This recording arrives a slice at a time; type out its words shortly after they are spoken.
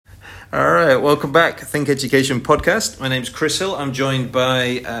All right, welcome back, Think Education Podcast. My name's Chris Hill. I'm joined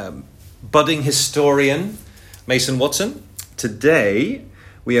by budding historian Mason Watson. Today,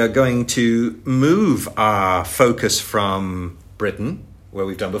 we are going to move our focus from Britain, where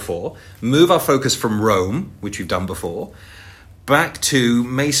we've done before, move our focus from Rome, which we've done before, back to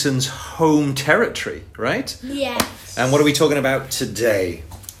Mason's home territory, right? Yes. And what are we talking about today?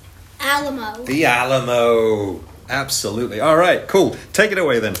 Alamo. The Alamo. Absolutely. All right, cool. Take it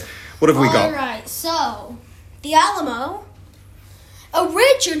away then. What have we got? All right, so the Alamo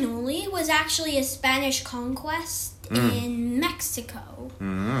originally was actually a Spanish conquest in Mexico,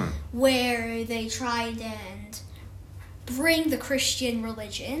 where they tried and bring the Christian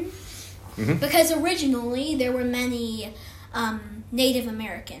religion, because originally there were many Native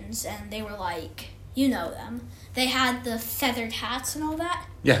Americans, and they were like, you know them. They had the feathered hats and all that.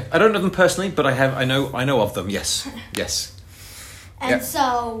 Yeah, I don't know them personally, but I know of them. Yes, yes. And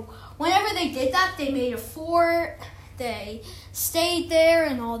so, whenever they did that, they made a fort. They stayed there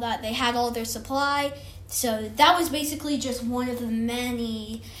and all that. They had all their supply. So that was basically just one of the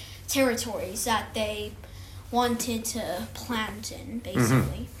many territories that they wanted to plant in,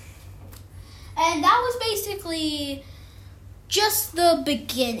 basically. And that was basically just the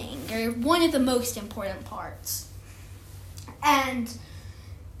beginning, or one of the most important parts. And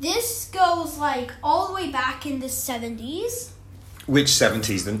this goes like all the way back in the 70s. Which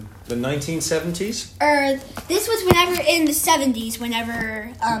 70s? The 1970s? This was whenever in the 70s,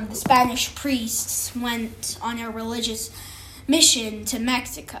 whenever the Spanish priests went on a religious mission to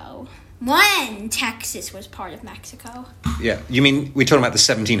Mexico. When Texas was part of Mexico. Yeah, you mean we're talking about the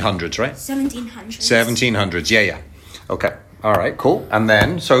 1700s, right? 1700s. 1700s, yeah. Okay, all right, cool. And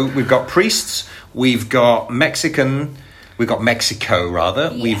then, so we've got priests, we've got Mexico, Yes.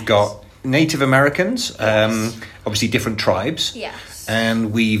 we've got Native Americans, obviously different tribes. Yes.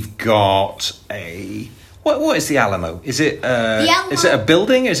 And we've got what is the Alamo? Is it Alamo, is it a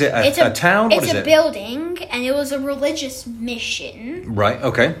building? Is it a town? What is it? It's a building, and it was a religious mission. Right,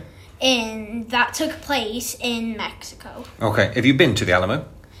 okay. And that took place in Mexico. Okay, have you been to the Alamo?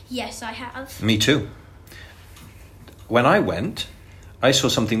 Yes, I have. Me too. When I went, I saw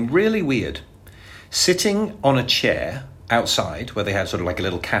something really weird. Sitting on a chair outside, where they had sort of like a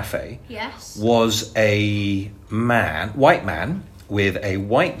little cafe, Yes. was a white man, with a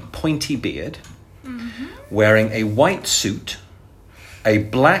white pointy beard, wearing a white suit, a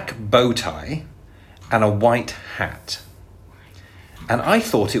black bow tie, and a white hat. And I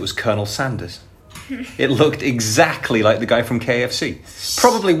thought it was Colonel Sanders. It looked exactly like the guy from KFC.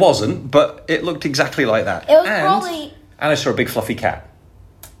 Probably wasn't, but it looked exactly like that. It was probably... And I saw a big fluffy cat.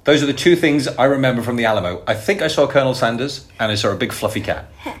 Those are the two things I remember from the Alamo. I think I saw Colonel Sanders, and I saw a big fluffy cat.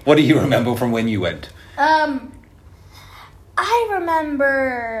 What do you remember from when you went? I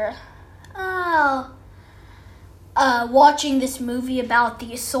remember watching this movie about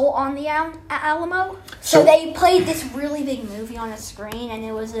the assault on the Alamo. So they played this really big movie on a screen, and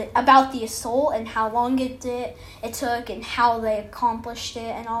it was about the assault and how long it took and how they accomplished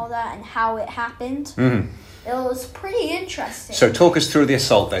it and all that and how it happened. It was pretty interesting. So talk us through the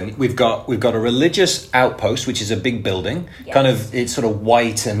assault then. We've got a religious outpost, which is a big building. Yes. Kind of, it's sort of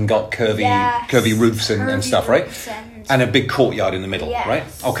white and got curvy roofs and stuff, right? And a big courtyard in the middle, Yes. right?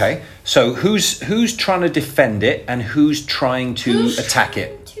 Okay. So who's trying to defend it and who's trying to attack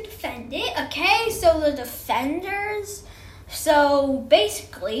it? To defend it, okay? So the defenders. So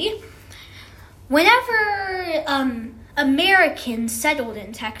basically, whenever Americans settled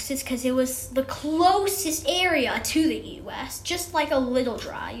in Texas, because it was the closest area to the U.S., just like a little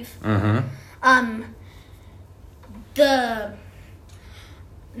drive. The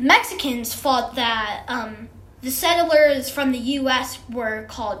Mexicans thought that the settlers from the U.S. were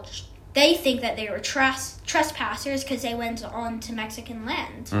called... They think that they were trespassers because they went on to Mexican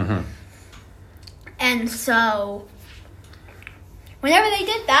land. And so, whenever they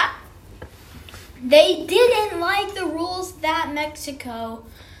did that, they didn't like the rules that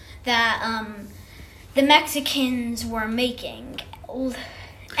the Mexicans were making.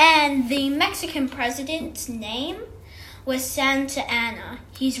 And the Mexican president's name was Santa Anna.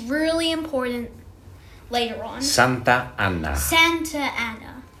 He's really important later on. Santa Anna. Santa Anna.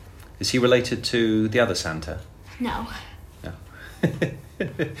 Is he related to the other Santa? No. No.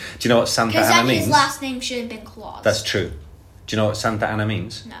 Do you know what Santa Anna means? Because his last name should have been Claus. That's true. Do you know what Santa Anna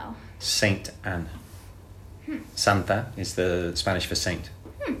means? No. Saint Anne. Santa is the Spanish for saint.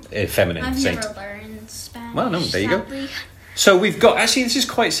 Feminine I've saint. never learned Spanish. Well, no, there you go. sadly. So we've got, actually, this is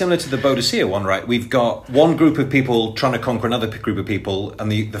quite similar to the Boadicea one, right? We've got one group of people trying to conquer another group of people,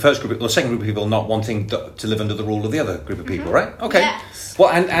 and the first group, or second group of people not wanting to live under the rule of the other group of people, right? Okay. Yes. Well,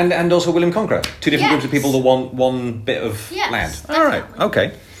 and also William Conqueror. Two different groups of people that want one bit of land. Definitely. All right,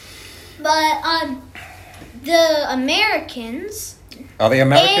 okay. But the Americans... Are they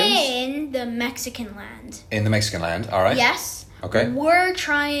Americans? In the Mexican land. In the Mexican land, all right. Yes. Okay.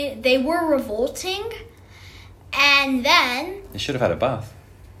 They were revolting, and then... They should have had a bath.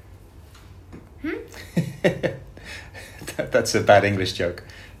 That's a bad English joke.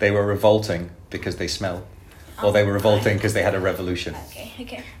 They were revolting because they smell. Or they were revolting because they had a revolution.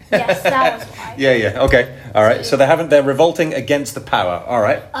 Okay. Yes, that was why. Yeah, okay. All right, so they're revolting against the power, all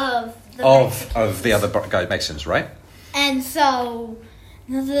right? Of the other guy Mexicans, right? And so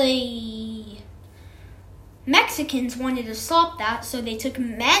the Mexicans wanted to stop that, so they took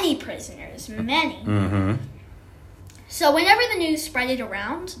many prisoners, many. Mm-hmm. So whenever the news spread it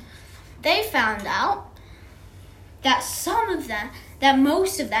around, they found out that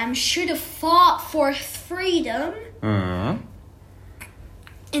most of them should have fought for freedom. Mm-hmm.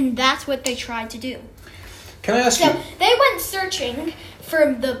 And that's what they tried to do. Can I ask you? So they went searching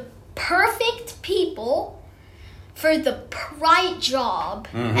for the perfect people for the right job,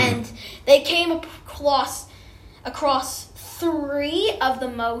 and they came across three of the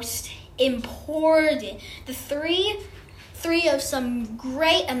most important, the three of some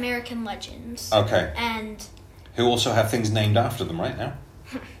great American legends. Okay. And who also have things named after them right now?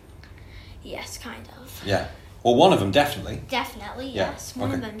 yes, kind of. Yeah. Well, one of them definitely. Definitely, Yeah, yes. One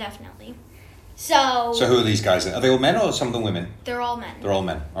okay. of them definitely. So who are these guys? Are they all men or some of them women? they're all men. They're all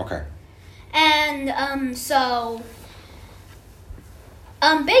men. Okay. And so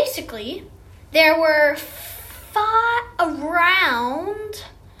basically there were around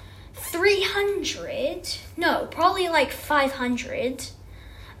 300, no, probably like 500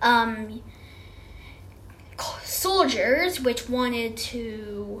 soldiers which wanted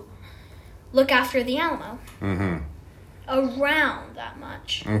to look after the Alamo. Mm-hmm. Around that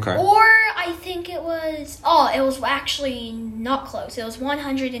much. Okay. Or I think it was actually not close. It was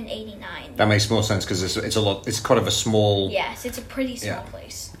 189. That makes more sense because it's a lot. It's kind of a small. Yes, it's a pretty small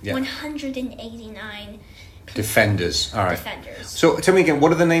place. Yeah. 189 defenders. All right. defenders. So tell me again,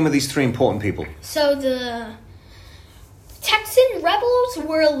 what are the name of these three important people? So the Texan rebels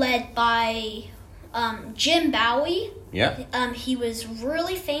were led by Jim Bowie. Yeah. He was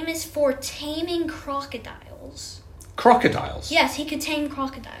really famous for taming crocodiles. Crocodiles? Yes, he could tame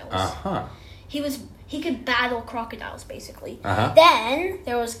crocodiles. Uh-huh. He could battle crocodiles, basically. Uh-huh. Then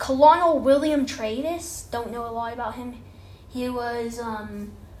there was Colonel William Travis. Don't know a lot about him. He was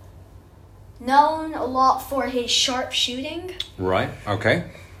known a lot for his sharp shooting. Right,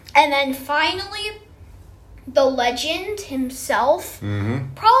 okay. And then finally, the legend himself.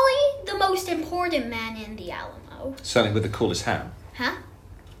 Mm-hmm. Probably the most important man in the Alamo. Certainly with the coolest hat. Huh?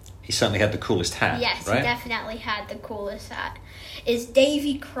 He certainly had the coolest hat, Yes, right? he definitely had the coolest hat. Is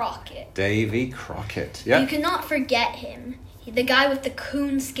Davy Crockett. Davy Crockett, yeah. You cannot forget him. The guy with the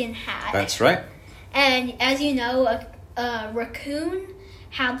coonskin hat. That's right. And as you know, a raccoon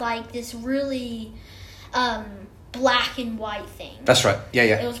had like this really black and white thing. That's right. Yeah.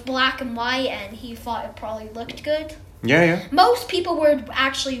 It was black and white, and he thought it probably looked good. Yeah. Most people would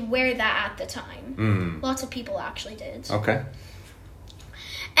actually wear that at the time. Mm. Lots of people actually did. Okay.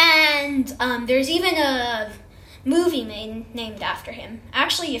 And there's even a movie named after him.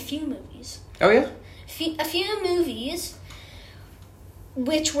 Actually, a few movies. Oh, yeah? A few movies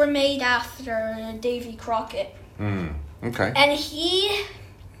which were made after Davy Crockett. Okay. And he,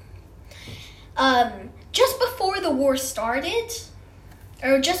 just before the war started,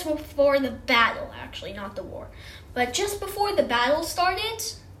 or just before the battle, actually, not the war, but just before the battle started,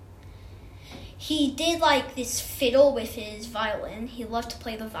 he did like this fiddle with his violin. He loved to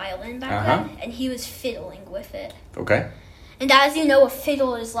play the violin back then, and he was fiddling with it. Okay. And as you know, a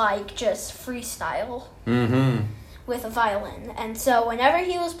fiddle is like just freestyle with a violin. And so whenever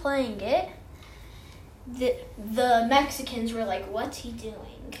he was playing it, the Mexicans were like, "What's he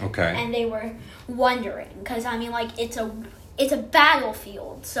doing?" Okay. And they were wondering, because I mean, like it's a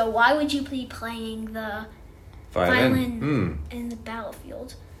battlefield. So why would you be playing the violin in the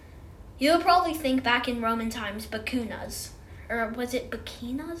battlefield? You would probably think back in Roman times, bacunas. Or was it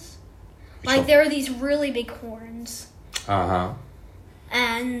baquinas? Like, there are these really big horns. Uh-huh.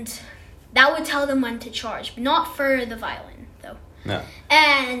 And that would tell them when to charge. But not for the violin, though. No.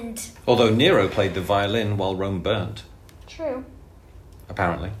 And... Although Nero played the violin while Rome burned. True.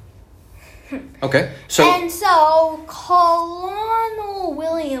 Apparently. Okay, so... And so, Colonel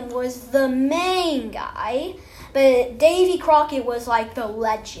William was the main guy. but Davy Crockett was like the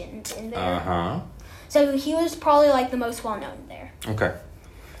legend in there. So he was probably like the most well-known there. Okay.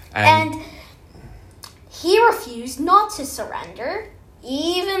 And he refused not to surrender,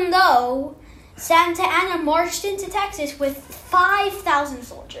 even though Santa Anna marched into Texas with 5,000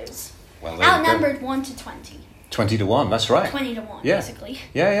 soldiers. Well, outnumbered 1 to 20. 20 to 1, that's right. 20 to 1, basically.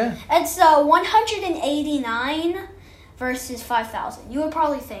 Yeah. And so 189 versus 5,000. You would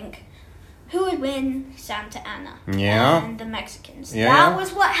probably think, who would win? Santa Anna. Yeah. And the Mexicans. Yeah. That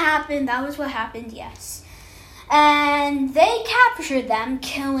was what happened, yes. And they captured them,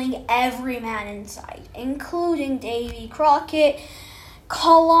 killing every man in sight, including Davy Crockett,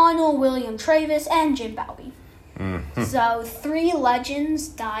 Colonel William Travis, and Jim Bowie. Mm-hmm. So 3 legends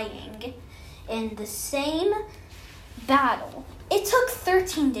dying in the same battle. It took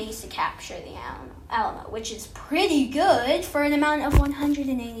 13 days to capture the Alamo, which is pretty good for an amount of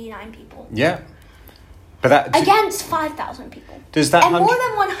 189 people. Yeah. But that against 5,000 people. Does that and more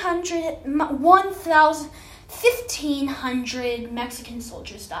than 1,500 Mexican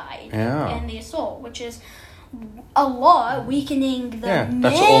soldiers died in the assault, which is a lot, weakening the main...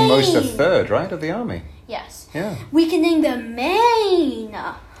 that's almost a third, right, of the army. Yes. Yeah. Weakening the main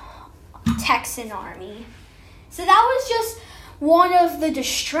Texan army. So that was just one of the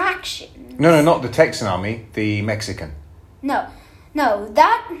distractions. No, not the Texan army, the Mexican. No,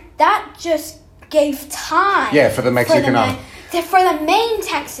 that just gave time. Yeah, for the Mexican army. For the main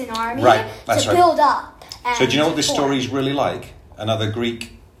Texan army to build up. So do you know what this story is really like? Another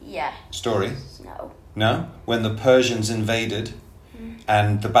Greek story? No? When the Persians invaded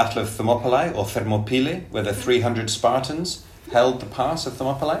and the Battle of Thermopylae, or Thermopylae, where the 300 Spartans held the pass of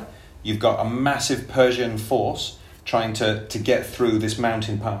Thermopylae, you've got a massive Persian force trying to get through this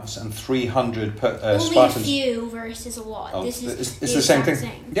mountain pass, and 300 Spartans... Only a few versus a lot. Oh, it's the same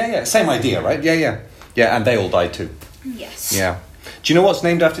thing? Yeah, same idea, right? Yeah, and they all died too. Yes. Yeah. Do you know what's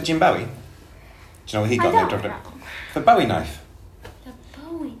named after Jim Bowie? Do you know what he got named after? The Bowie knife. The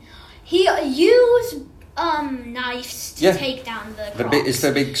Bowie... He used knives to take down the crops. It's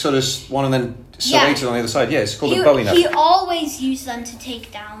the big sort of one and then serrated on the other side. Yeah, it's called a Bowie knife. He always used them to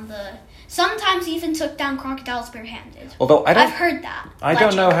take down the... Sometimes he even took down crocodiles barehanded. Although I've heard that. I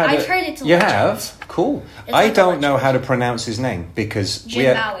don't know how to... I've heard it's a You legend. have? Cool. I don't know how to pronounce his name because...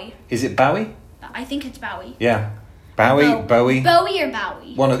 Jim Bowie. Is it Bowie? I think it's Bowie. Yeah. Bowie? Bowie or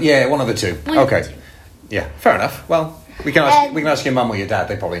Bowie? One of the two. Okay. Yeah, fair enough. Well, we can ask your mum or your dad.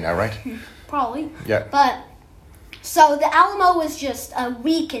 They probably know, right? Probably. Yeah. But... So the Alamo was just a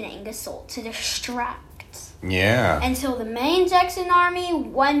weakening assault to distract. Yeah. Until the main Texan army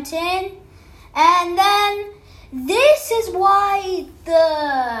went in. And then this is why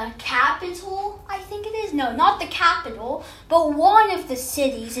the capital, I think it is. No, not the capital, but one of the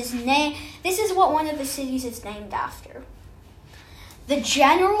cities is named. This is what one of the cities is named after. The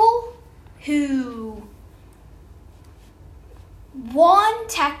general who won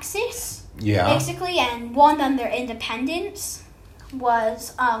Texas, basically, and won them their independence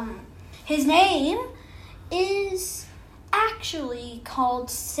was, his name is actually called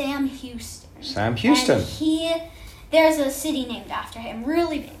Sam Houston. Sam Houston. And there's a city named after him,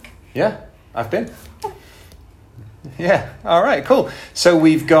 really big. Yeah, I've been. Yeah, all right, cool. So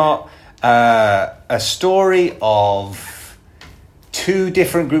we've got a story of 2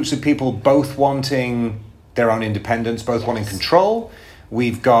 different groups of people both wanting their own independence, both wanting control.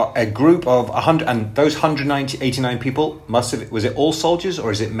 We've got a group of 100, and those 189 people was it all soldiers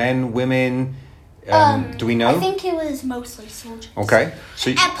or is it men, women? Do we know? I think it was mostly soldiers. Okay.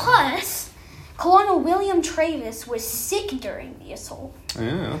 And plus, Colonel William Travis was sick during the assault.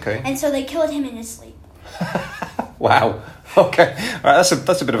 Oh, okay. And so they killed him in his sleep. Wow. Okay. All right.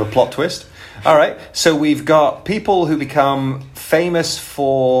 That's a bit of a plot twist. All right. So we've got people who become famous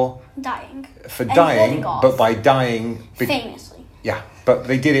for dying, but by dying famously. Yeah, but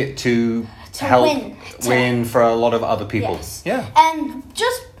they did it to help win for a lot of other people. Yes. Yeah. And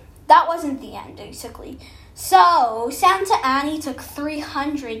that wasn't the end, basically. So, Santa Anna took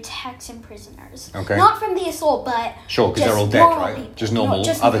 300 Texan prisoners. Okay. Not from the assault, but sure, because they're all dead, right? People. Just normal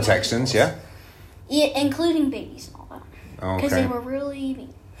other Texans, yeah? Including babies and all that. Because they were really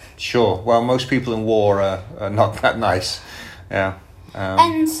mean. Sure. Well, most people in war are not that nice. Yeah.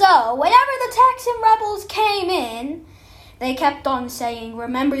 And so, whenever the Texan rebels came in, they kept on saying,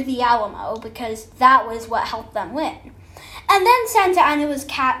 "Remember the Alamo," because that was what helped them win. And then Santa Anna was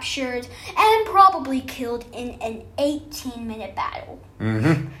captured and probably killed in an 18-minute battle.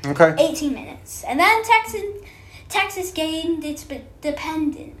 Mm-hmm. Okay. 18 minutes. And then Texas gained its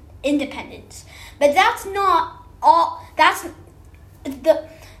independence. But that's not all. That's the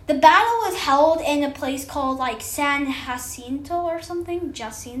The battle was held in a place called like San Jacinto or something.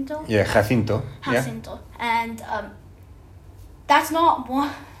 Jacinto. Yeah, Jacinto. Jacinto. And that's not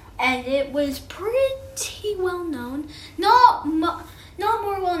one. And it was pretty well known. Not more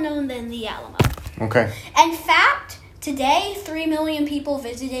well known than the Alamo. Okay. In fact, today 3 million people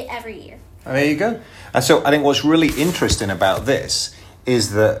visit it every year. And there you go. And so I think what's really interesting about this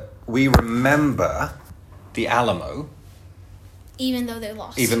is that we remember the Alamo. Even though they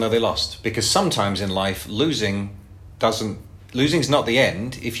lost. Because sometimes in life, losing's not the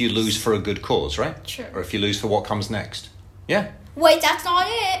end if you lose for a good cause, right? Sure. Or if you lose for what comes next. Yeah. Wait, that's not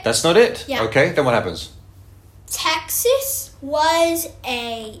it. That's not it? Yeah. Okay, then what happens? Texas was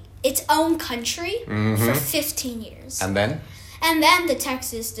its own country for 15 years. And then? And then the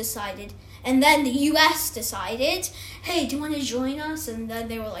U.S. decided, hey, do you want to join us? And then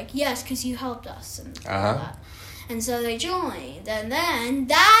they were like, yes, because you helped us. And all that. And so they joined. And then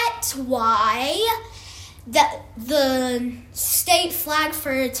that's why the state flag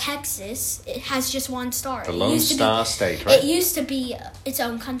for Texas, it has just one star. The Lone Star State, right? It used to be its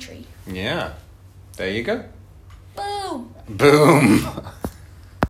own country. Yeah. There you go. Boom. Boom.